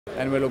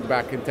And we look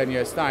back in 10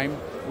 years' time,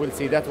 we'll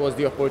see that was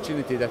the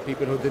opportunity that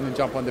people who didn't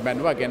jump on the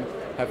bandwagon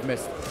have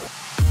missed.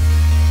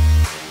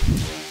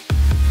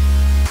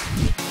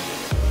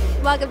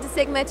 Welcome to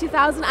SiGMA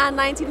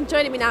 2019.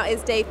 Joining me now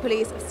is Dave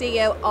Pulis,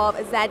 CEO of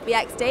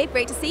ZBX. Dave,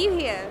 great to see you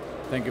here.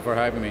 Thank you for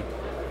having me.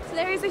 So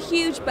there is a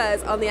huge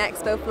buzz on the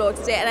expo floor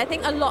today, and I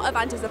think a lot of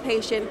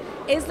anticipation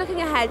is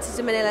looking ahead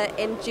to Manila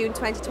in June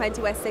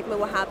 2020, where SiGMA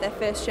will have their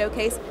first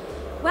showcase.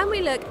 When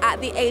we look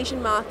at the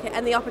Asian market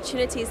and the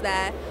opportunities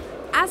there,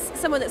 as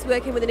someone that's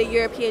working within a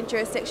European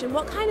jurisdiction,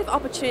 what kind of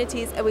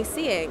opportunities are we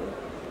seeing?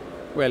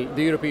 Well,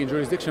 the European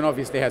jurisdiction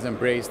obviously has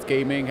embraced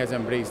gaming, has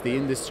embraced the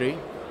industry,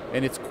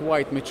 and it's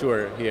quite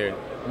mature here,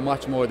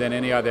 much more than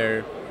any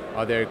other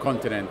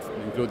continent,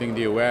 including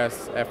the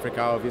US,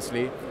 Africa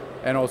obviously,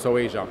 and also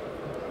Asia.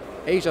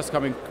 Asia's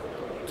coming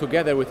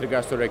together with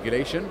regards to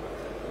regulation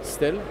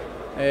still,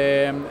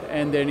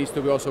 and there needs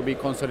to also be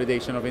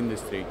consolidation of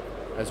industry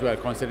as well,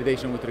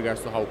 consolidation with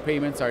regards to how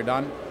payments are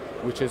done,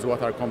 which is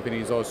what our company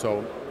is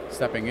also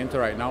stepping into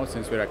right now,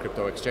 since we're a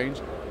crypto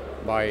exchange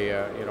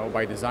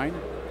by design.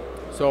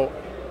 So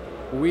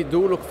we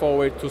do look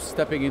forward to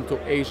stepping into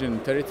Asian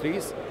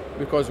territories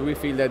because we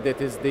feel that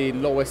that is the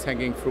lowest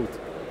hanging fruit,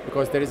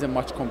 because there isn't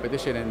much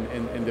competition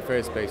in the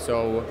first place.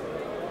 So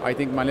I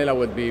think Manila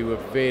would be a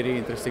very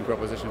interesting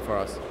proposition for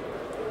us.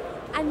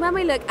 And when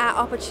we look at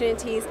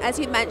opportunities, as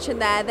you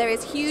mentioned there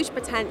is huge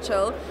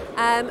potential,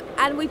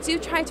 and we do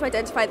try to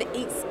identify the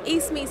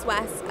East meets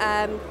West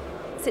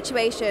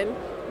situation.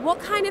 What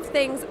kind of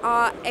things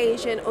are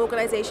Asian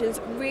organizations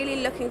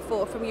really looking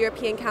for from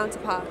European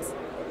counterparts?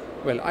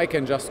 Well, I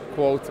can just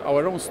quote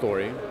our own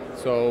story.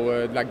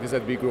 So like the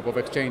ZB group of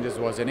exchanges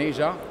was in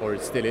Asia, or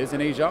it still is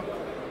in Asia,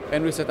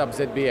 and we set up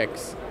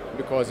ZBX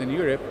because in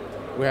Europe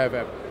we have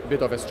a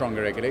bit of a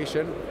stronger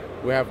regulation,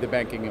 we have the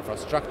banking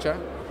infrastructure,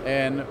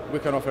 and we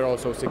can offer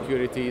also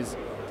securities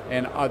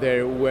and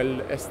other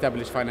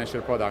well-established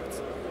financial products.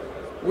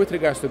 With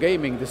regards to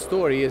gaming, the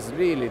story is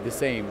really the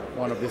same,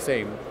 one of the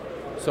same.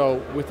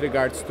 So with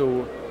regards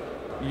to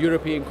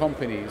European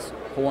companies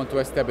who want to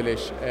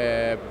establish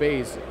a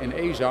base in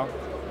Asia,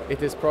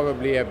 it is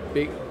probably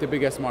the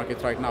biggest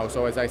market right now.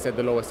 So as I said,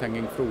 the lowest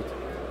hanging fruit.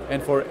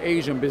 And for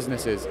Asian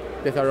businesses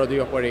that are already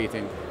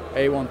operating,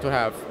 they want to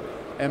have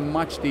a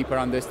much deeper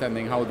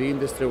understanding how the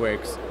industry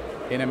works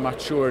in a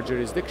mature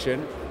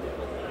jurisdiction.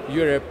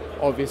 Europe,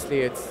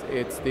 obviously, it's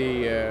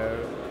the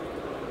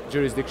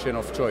jurisdiction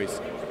of choice,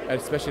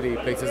 especially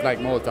places like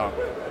Malta.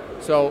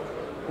 So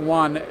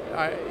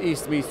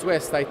East meets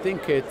West, I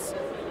think it's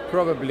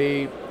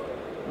probably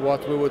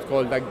what we would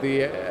call like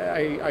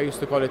I used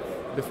to call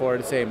it before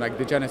the same, like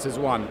the Genesis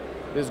 1.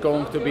 There's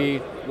going to be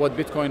what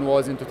Bitcoin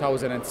was in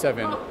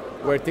 2007,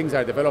 where things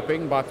are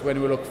developing, but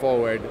when we look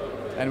forward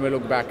and we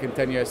look back in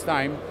 10 years'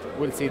 time,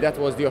 we'll see that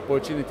was the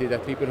opportunity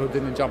that people who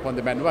didn't jump on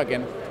the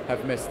bandwagon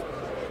have missed.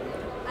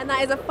 And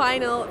that is a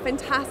final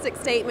fantastic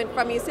statement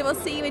from you. So we'll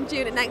see you in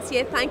June next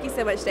year. Thank you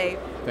so much, Dave.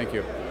 Thank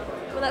you.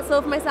 Well, that's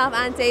all for myself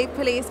and Dave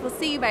Pulis. We'll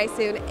see you very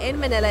soon in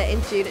Manila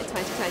in June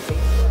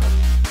 2020.